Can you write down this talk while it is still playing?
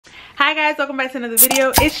Hi guys, welcome back to another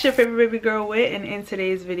video. It's your favorite baby girl Whitt, and in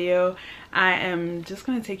today's video I am just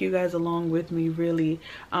gonna take you guys along with me. Really,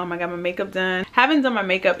 I got my makeup done. Haven't done my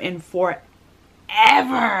makeup in forever.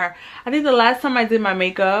 I think the last time I did my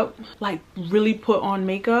makeup, like really put on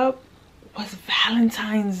makeup, was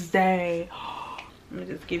Valentine's Day. Let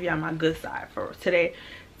me just give y'all my good side for today.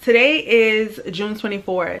 Today is June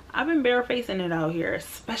 24th. I've been barefacing it out here,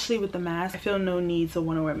 especially with the mask. I feel no need to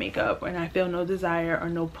want to wear makeup, and I feel no desire or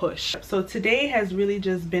no push. So today has really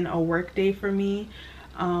just been a work day for me,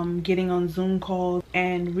 getting on Zoom calls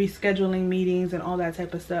and rescheduling meetings and all that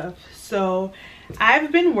type of stuff. So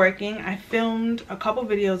I've been working. I filmed a couple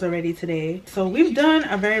videos already today, so we've done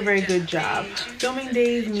a very good job. Filming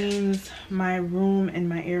days means my room and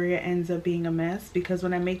my area ends up being a mess, because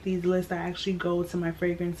when I make these lists I actually go to my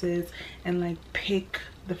fragrances and like pick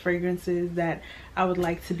the fragrances that I would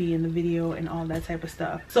like to be in the video and all that type of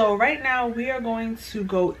stuff. So right now we are going to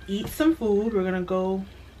go eat some food. We're gonna go,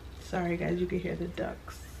 sorry guys, you can hear the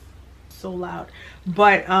ducks so loud,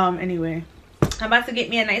 but anyway, I'm about to get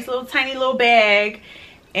me a nice little tiny little bag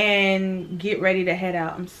and get ready to head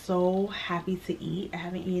out. I'm so happy to eat. I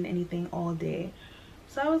haven't eaten anything all day,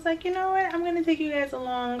 so I was like, you know what, I'm gonna take you guys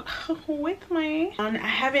along with me. I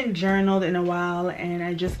haven't journaled in a while, and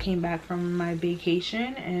I just came back from my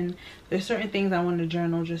vacation, and there's certain things I want to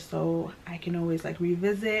journal just so I can always like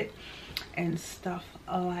revisit and stuff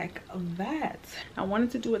like that. I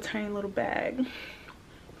wanted to do a tiny little bag.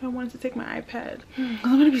 I wanted to take my iPad. I'm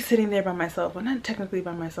gonna be sitting there by myself. Well, not technically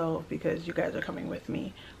by myself because you guys are coming with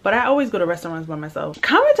me, but I always go to restaurants by myself.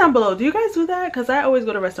 Comment down below, do you guys do that? Because I always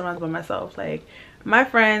go to restaurants by myself. Like my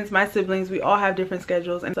friends, my siblings, we all have different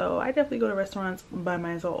schedules, and so I definitely go to restaurants by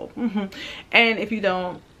myself. And if you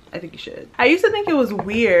don't, I think you should. I used to think it was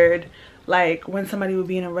weird, like when somebody would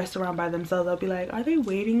be in a restaurant by themselves, I'll be like, are they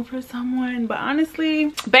waiting for someone? But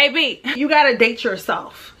honestly, baby, you gotta date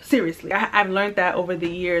yourself. Seriously, I've learned that over the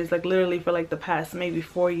years, like literally for like the past maybe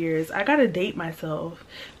 4 years. I gotta date myself,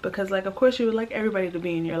 because like of course you would like everybody to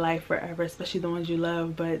be in your life forever, especially the ones you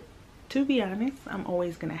love, but to be honest, I'm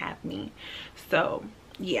always gonna have me. So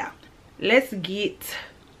yeah, let's get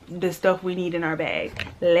the stuff we need in our bag.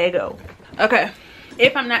 Lego. Okay,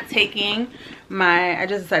 if I'm not taking my, I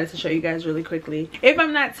just decided to show you guys really quickly, if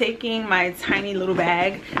I'm not taking my tiny little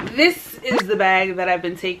bag, this is the bag that I've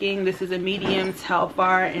been taking. This is a medium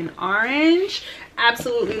Telfar in orange.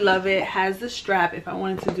 Absolutely love it. Has the strap if I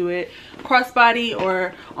wanted to do it crossbody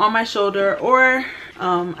or on my shoulder, or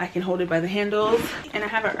I can hold it by the handles. And I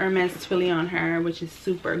have an Hermes Twilly on her, which is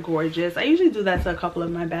super gorgeous. I usually do that to a couple of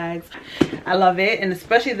my bags. I love it, and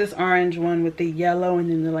especially this orange one with the yellow and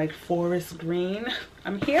then the like forest green.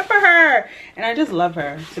 I'm here for her, and I just love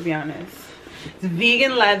her, to be honest. It's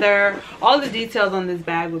vegan leather. All the details on this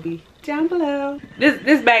bag will be down below.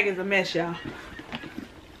 This bag is a mess, y'all.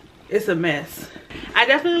 It's a mess. I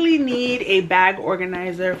definitely need a bag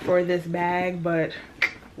organizer for this bag, but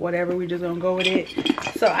whatever, we just gonna go with it.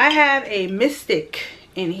 So I have a Mystic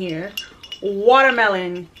in here,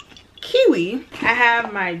 watermelon, kiwi. I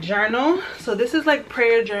have my journal. So this is like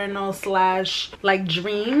prayer journal slash like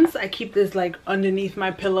dreams. I keep this like underneath my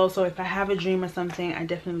pillow, so if I have a dream or something, I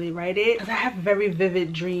definitely write it, because I have very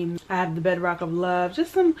vivid dreams. I have the bedrock of love,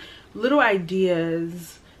 just some little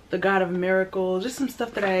ideas, the God of miracles, just some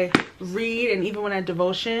stuff that I read. And even when I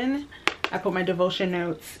devotion, I put my devotion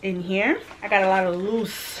notes in here. I got a lot of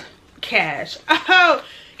loose cash. Oh,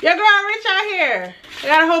 your girl rich out here. I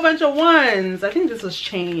got a whole bunch of ones. I think this was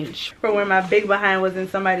change for when my big behind was in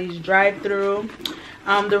somebody's drive-through.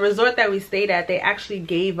 The resort that we stayed at, they actually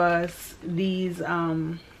gave us these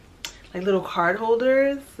like little card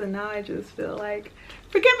holders, and now I just feel like,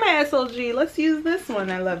 forget my SLG, let's use this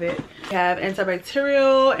one. I love it. We have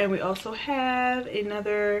antibacterial, and we also have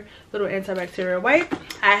another little antibacterial wipe.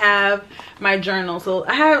 I have my journal. So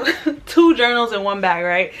I have 2 journals in one bag,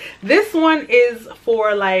 right? This one is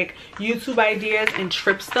for like YouTube ideas and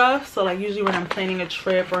trip stuff. So like usually when I'm planning a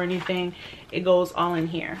trip or anything, it goes all in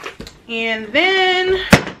here. And then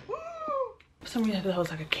for some reason that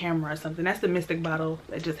was like a camera or something. That's the Mystic bottle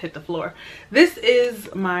that just hit the floor. This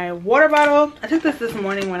is my water bottle. I took this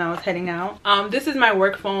morning when I was heading out. This is my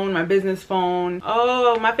work phone, my business phone.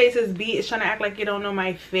 Oh, my face is beat. It's trying to act like you don't know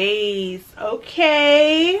my face.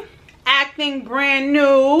 Okay, acting brand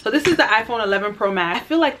new. So this is the iPhone 11 Pro Max. I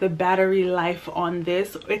feel like the battery life on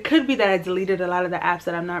this, it could be that I deleted a lot of the apps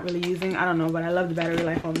that I'm not really using, I don't know, but I love the battery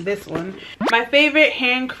life on this one. My favorite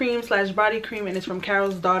hand cream slash body cream, and it's from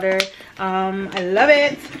Carol's Daughter. I love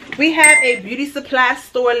it. We have a beauty supply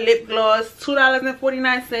store lip gloss,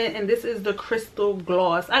 $2.49, and this is the Crystal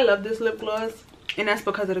Gloss. I love this lip gloss, and that's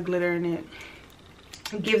because of the glitter in it.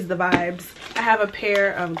 gives the vibes. I have a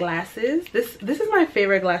pair of glasses. This is my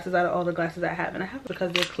favorite glasses out of all the glasses I have, and I have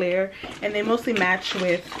because they're clear and they mostly match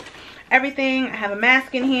with everything. I have a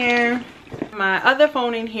mask in here, my other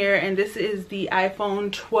phone in here, and this is the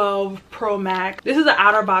iPhone 12 Pro Max. This is an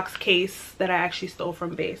outer box case that I actually stole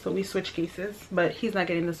from Bay, so we switched cases, but he's not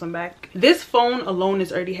getting this one back. This phone alone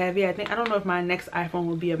is already heavy. I don't know if my next iPhone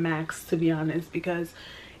will be a Max, to be honest, because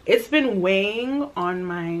it's been weighing on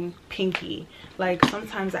my pinky. Like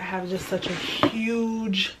sometimes I have just such a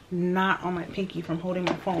huge knot on my pinky from holding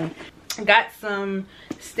my phone. I got some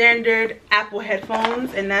standard Apple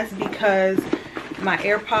headphones, and that's because my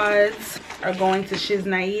AirPods are going to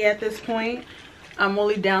shiznai at this point. I'm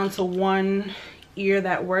only down to one ear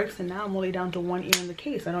that works, and now I'm only down to one ear in the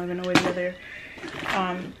case. I don't even know where the other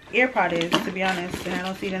AirPod is, to be honest, and I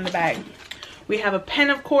don't see it in the bag. We have a pen,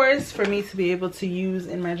 of course, for me to be able to use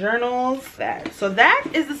in my journals. So that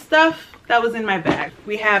is the stuff that was in my bag.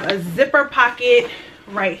 We have a zipper pocket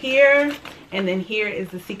right here, and then here is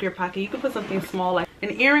the secret pocket. You can put something small like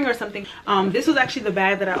an earring or something. This was actually the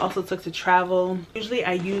bag that I also took to travel. Usually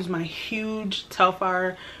I use my huge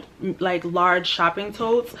Telfar, like large shopping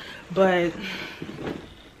totes, but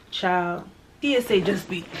child, TSA just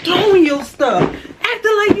be throwing your stuff,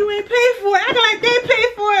 acting like you ain't paid for it, acting like they paid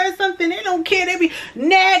for it or something. They don't care. They be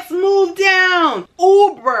next, move down.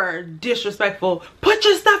 Uber disrespectful. Put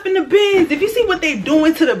your stuff in the bins. If you see what they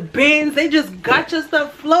doing to the bins, they just got your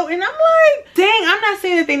stuff floating. I'm like, dang, I'm not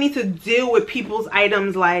saying that they need to deal with people's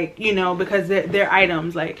items, like, you know, because they're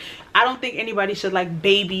items. Like, I don't think anybody should like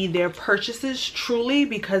baby their purchases truly,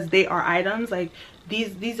 because they are items. Like,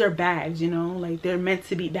 these are bags, you know, like they're meant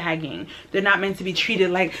to be bagging. They're not meant to be treated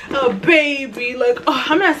like a baby. Like, oh,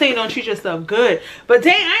 I'm not saying don't treat your stuff good, but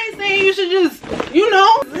dang, I ain't saying you should just, you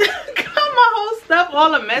know, cut my whole stuff,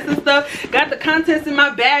 all the mess and stuff. Got the contents in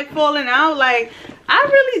my bag falling out. Like, I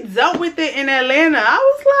really dealt with it in Atlanta. I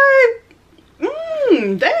was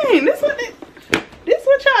like, dang, this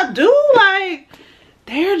what y'all do? Like,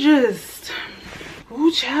 they're just,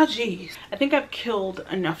 ooh, child, geez. I think I've killed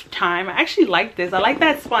enough time. I actually like this. I like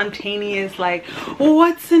that spontaneous, like,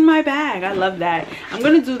 what's in my bag? I love that. I'm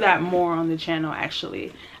gonna do that more on the channel,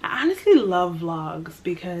 actually. I honestly love vlogs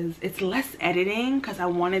because it's less editing, because I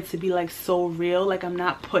want it to be like so real, like I'm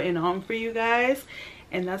not putting on for you guys.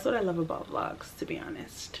 And that's what I love about vlogs, to be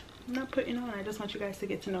honest. I'm not putting on, I just want you guys to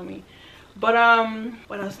get to know me. But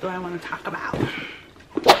what else do I want to talk about?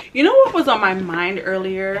 You know what was on my mind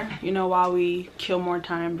earlier, you know, while we kill more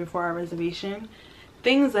time before our reservation?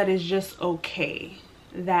 Things that is just okay,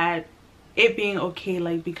 that it being okay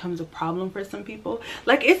like becomes a problem for some people.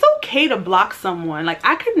 Like, it's okay to block someone. Like,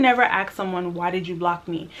 I could never ask someone, why did you block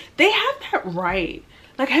me? They have that right.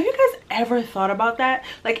 Like, have you guys ever thought about that?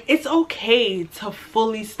 Like, it's okay to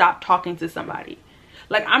fully stop talking to somebody.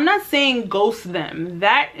 Like, I'm not saying ghost them.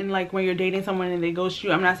 That, and like when you're dating someone and they ghost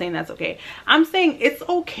you, I'm not saying that's okay. I'm saying it's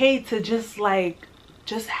okay to just like,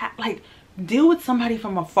 deal with somebody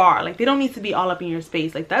from afar. Like, they don't need to be all up in your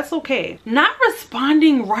space. Like, that's okay. Not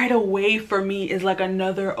responding right away for me is like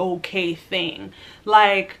another okay thing.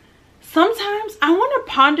 Like, sometimes I want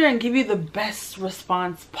to ponder and give you the best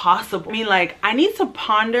response possible. I mean, like, I need to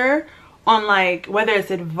ponder on like whether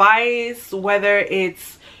it's advice, whether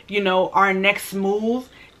it's, you know, our next move.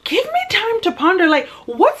 Give me time to ponder. Like,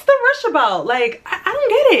 what's the rush about? Like, I don't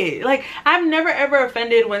get it. Like, I've never ever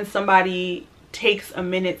offended when somebody takes a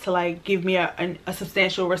minute to like give me a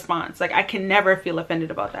substantial response. Like, I can never feel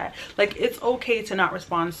offended about that. Like, it's okay to not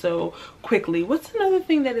respond so quickly. What's another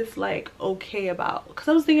thing that is like okay about? Because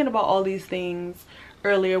I was thinking about all these things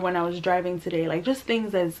earlier when I was driving today, like just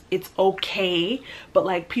things as it's okay, but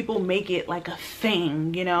like people make it like a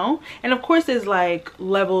thing, you know? And of course there's like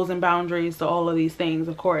levels and boundaries to all of these things,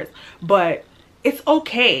 of course, but it's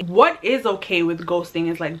okay. What is okay with ghosting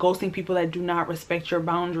is like ghosting people that do not respect your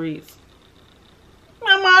boundaries.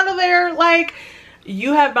 I'm out of there. Like,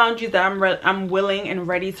 you have boundaries that I'm willing and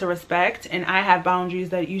ready to respect, and I have boundaries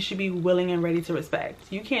that you should be willing and ready to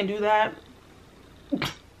respect. You can't do that.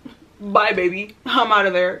 Bye, baby. I'm out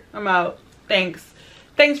of there. I'm out. Thanks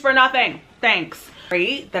for nothing. Thanks.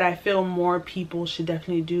 Right, that I feel more people should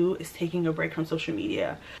definitely do is taking a break from social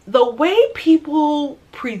media. The way people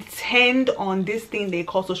pretend on this thing they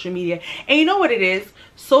call social media, and you know what it is?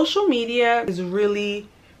 Social media is really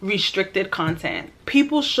restricted content.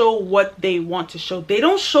 People show what they want to show. They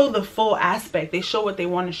don't show the full aspect. They show what they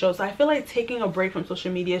want to show. So I feel like taking a break from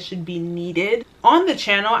social media should be needed. On the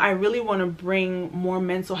channel, I really want to bring more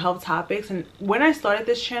mental health topics, and when I started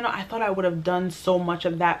this channel, I thought I would have done so much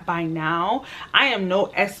of that by now. I am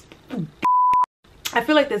no I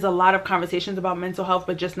feel like there's a lot of conversations about mental health,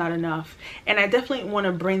 but just not enough. And I definitely want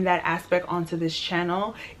to bring that aspect onto this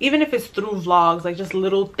channel, even if it's through vlogs, like just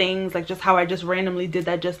little things, like just how I just randomly did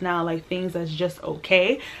that just now, like things that's just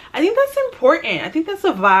okay. I think that's important. I think that's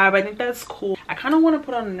a vibe. I think that's cool. I kind of want to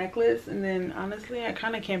put on a necklace, and then honestly I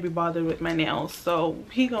kind of can't be bothered with my nails, so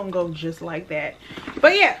he gonna go just like that.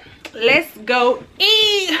 But yeah, let's go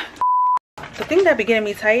eat. The thing that be getting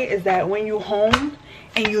me tight is that when you home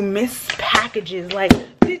and you miss packages, like,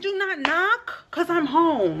 did you not knock? Cause I'm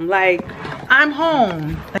home, like I'm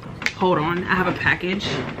home. Hold on, I have a package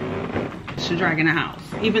to drag in the house,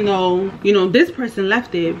 even though, you know, this person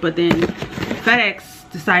left it, but then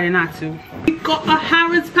FedEx decided not to. We got a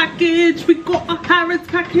Harrods package, we got a Harrods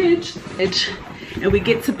package, and we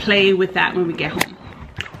get to play with that when we get home.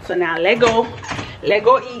 So now let go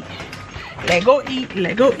eat, let go eat,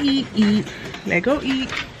 let go eat, let go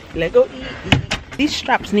eat, let go eat. These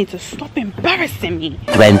straps need to stop embarrassing me.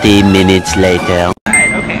 20 minutes later.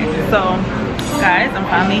 Alright, okay, so guys, I'm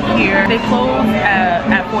finally here. They close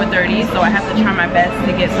at 4:30, so I have to try my best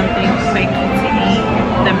to get something quick to eat.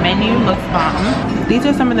 The menu looks bomb. These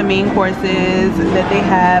are some of the main courses that they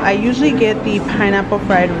have. I usually get the pineapple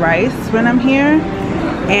fried rice when I'm here,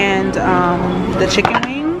 and the chicken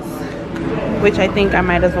wings, which I think I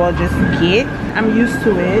might as well just get. I'm used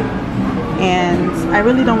to it, and I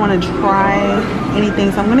really don't want to try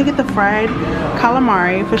anything, so I'm gonna get the fried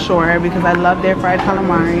calamari for sure, because I love their fried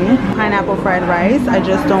calamari. Pineapple fried rice, I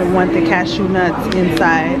just don't want the cashew nuts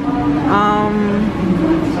inside.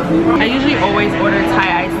 I usually always order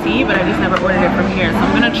Thai iced tea, but I just never ordered it from here, so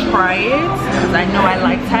I'm gonna try it because I know I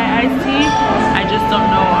like Thai iced tea. I just don't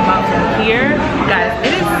know about from here. Guys,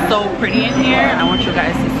 it is so pretty in here. I want you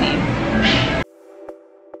guys to see.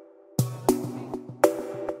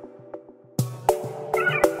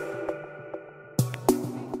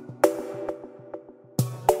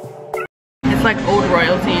 It's like old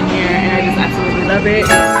royalty in here, and I just absolutely love it.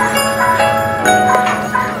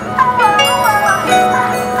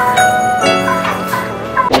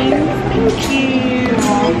 Thank you.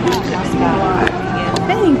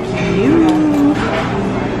 Thank you.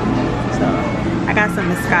 So I got some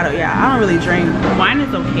Moscato. Yeah, I don't really drink. Wine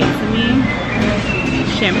is okay to me.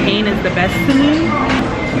 Champagne is the best to me.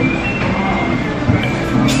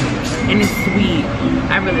 And it's sweet.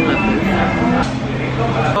 I really love this.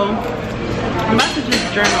 So I'm about to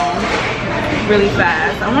just journal really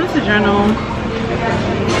fast. I wanted to journal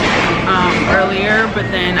earlier, but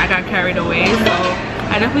then I got carried away, so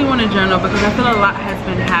I definitely want to journal because I feel a lot has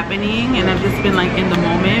been happening and I've just been like in the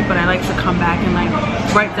moment, but I like to come back and like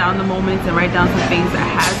write down the moments and write down some things that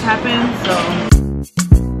has happened. So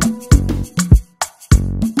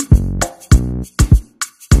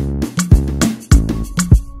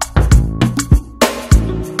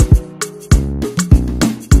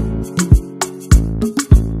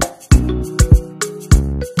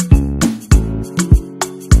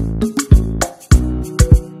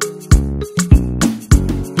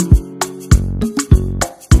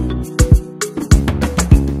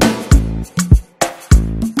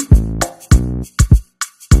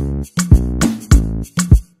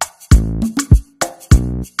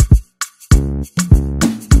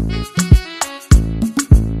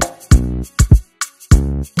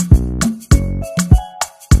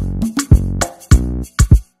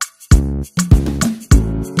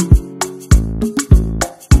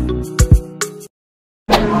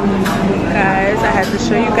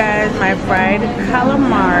my fried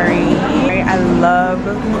calamari. I love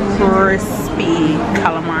crispy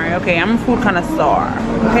calamari. Okay, I'm a food connoisseur.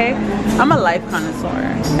 Okay, I'm a life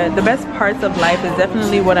connoisseur. The best parts of life is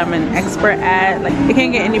definitely what I'm an expert at. Like, it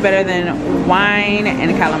can't get any better than wine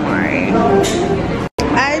and calamari.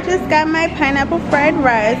 I just got my pineapple fried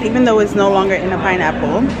rice, even though it's no longer in a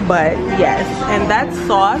pineapple, but yes. And that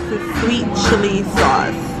sauce is sweet chili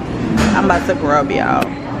sauce. I'm about to grub y'all.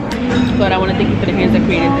 But I want to thank you for the hands that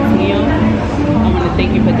created this meal. I want to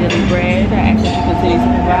thank you for daily bread. I ask that you continue to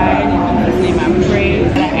provide. In Jesus' name I pray.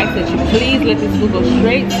 And I ask that you please let this food go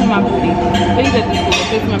straight to my booty. Please let this food go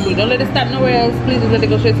straight to my booty. Don't let it stop nowhere else. Please just let it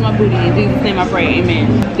go straight to my booty. In Jesus' name I pray. Amen.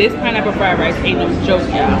 This pineapple fried rice ain't no joke,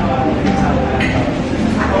 y'all.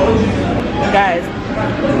 Guys,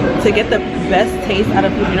 to get the best taste out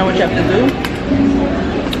of food, you know what you have to do?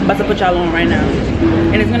 I'm about to put y'all on right now,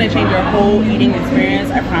 and it's gonna change your whole eating experience,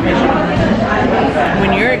 I promise you.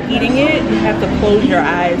 When you're eating it, you have to close your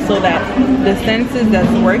eyes so that the senses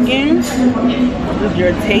that's working is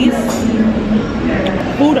your taste.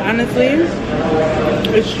 Food, honestly,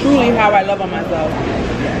 is truly how I love on myself.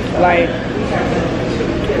 Like,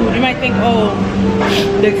 you might think, oh,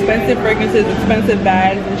 the expensive fragrances, expensive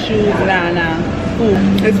bags and shoes, nah. food.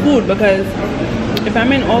 It's food, because if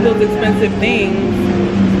I'm in all those expensive things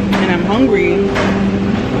and I'm hungry,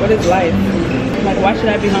 what is life? Like, why should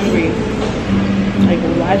I be hungry? Like,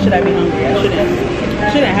 why should I be hungry? I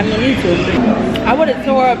shouldn't have no need to. I would have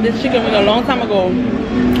tore up this chicken wing a long time ago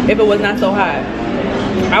if it was not so hot.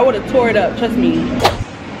 I would have tore it up, trust me.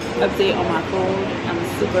 Update on my food. I'm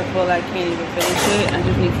super full. I can't even finish it. I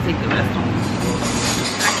just need to take the rest home.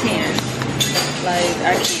 I can't. Like,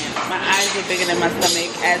 I can't. My eyes are bigger than my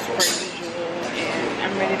stomach as per usual, and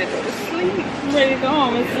I'm ready to go to sleep. I'm ready to go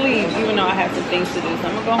home and sleep, even though I have some things to do. So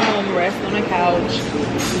I'm gonna go home, rest on the couch,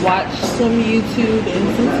 watch some YouTube and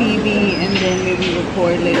some TV, and then maybe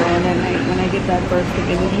record later on that night when I get that burst of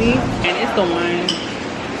energy. And it's the wine.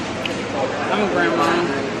 I'm a grandma.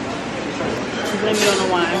 Blame it on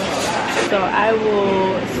the wine. So I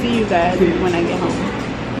will see you guys when I get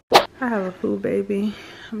home. I have a food baby.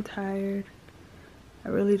 I'm tired. I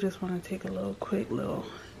really just want to take a quick little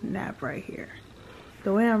nap right here.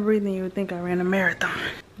 The way I'm breathing, you would think I ran a marathon.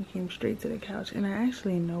 I came straight to the couch, and I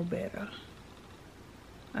actually know better.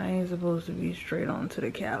 I ain't supposed to be straight onto the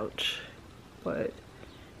couch, but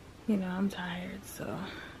you know, I'm tired. So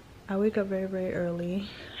I wake up very, very early.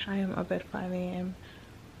 I am up at 5 a.m.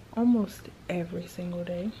 almost every single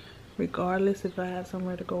day, regardless if I have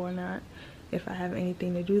somewhere to go or not, if I have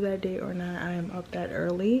anything to do that day or not. I am up that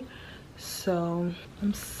early. So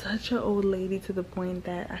I'm such an old lady to the point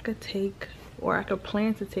that I could take, or I could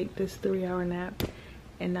plan to take this 3-hour nap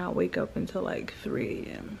and not wake up until like 3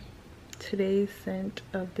 a.m. Today's scent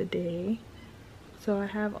of the day, so I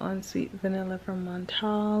have Unsweet Vanilla from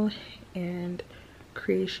Montal and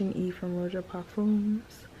Creation E from Roja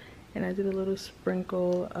Parfums, and I did a little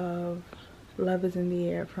sprinkle of Love Is in the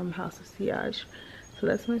Air from House of Sillage. So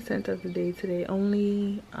that's my scent of the day today.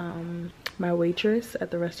 Only my waitress at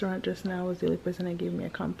the restaurant just now was the only person that gave me a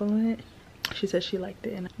compliment. She said she liked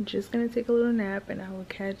it, and I'm just gonna take a little nap, and I will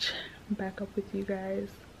catch back up with you guys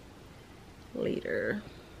later.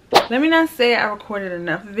 Let me not say I recorded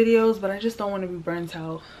enough videos, but I just don't want to be burnt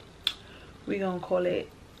out. We gonna call it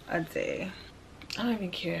a day. I don't even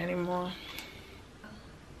care anymore.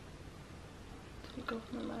 Take off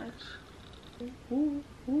my lash. Ooh,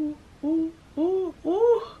 ooh, ooh, ooh,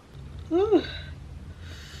 ooh, ooh.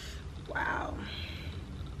 Wow.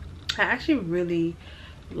 I actually really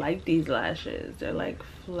like these lashes. They're like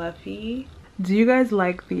fluffy. Do you guys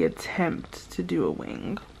like the attempt to do a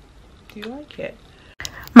wing? Do you like it?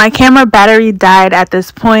 My camera battery died at this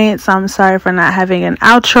point, so I'm sorry for not having an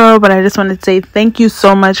outro, but I just want to say thank you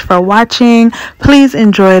so much for watching. Please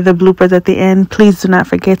enjoy the bloopers at the end. Please do not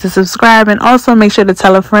forget to subscribe, and also make sure to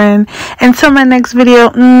tell a friend. Until my next video,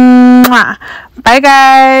 mwah. Bye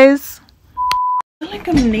guys. I feel like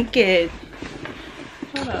I'm naked.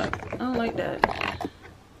 Hold up, I don't like that.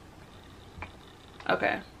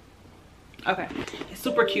 Okay, it's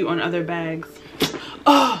super cute on other bags.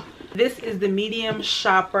 Oh, this is the medium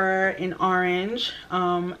shopper in orange,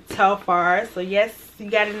 Telfar. So yes, you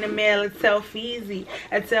got it in the mail. It's Telfeezy,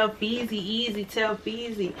 a Telfeezy, easy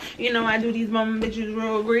Telfeezy. You know I do these mama bitches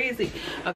real greasy. Okay.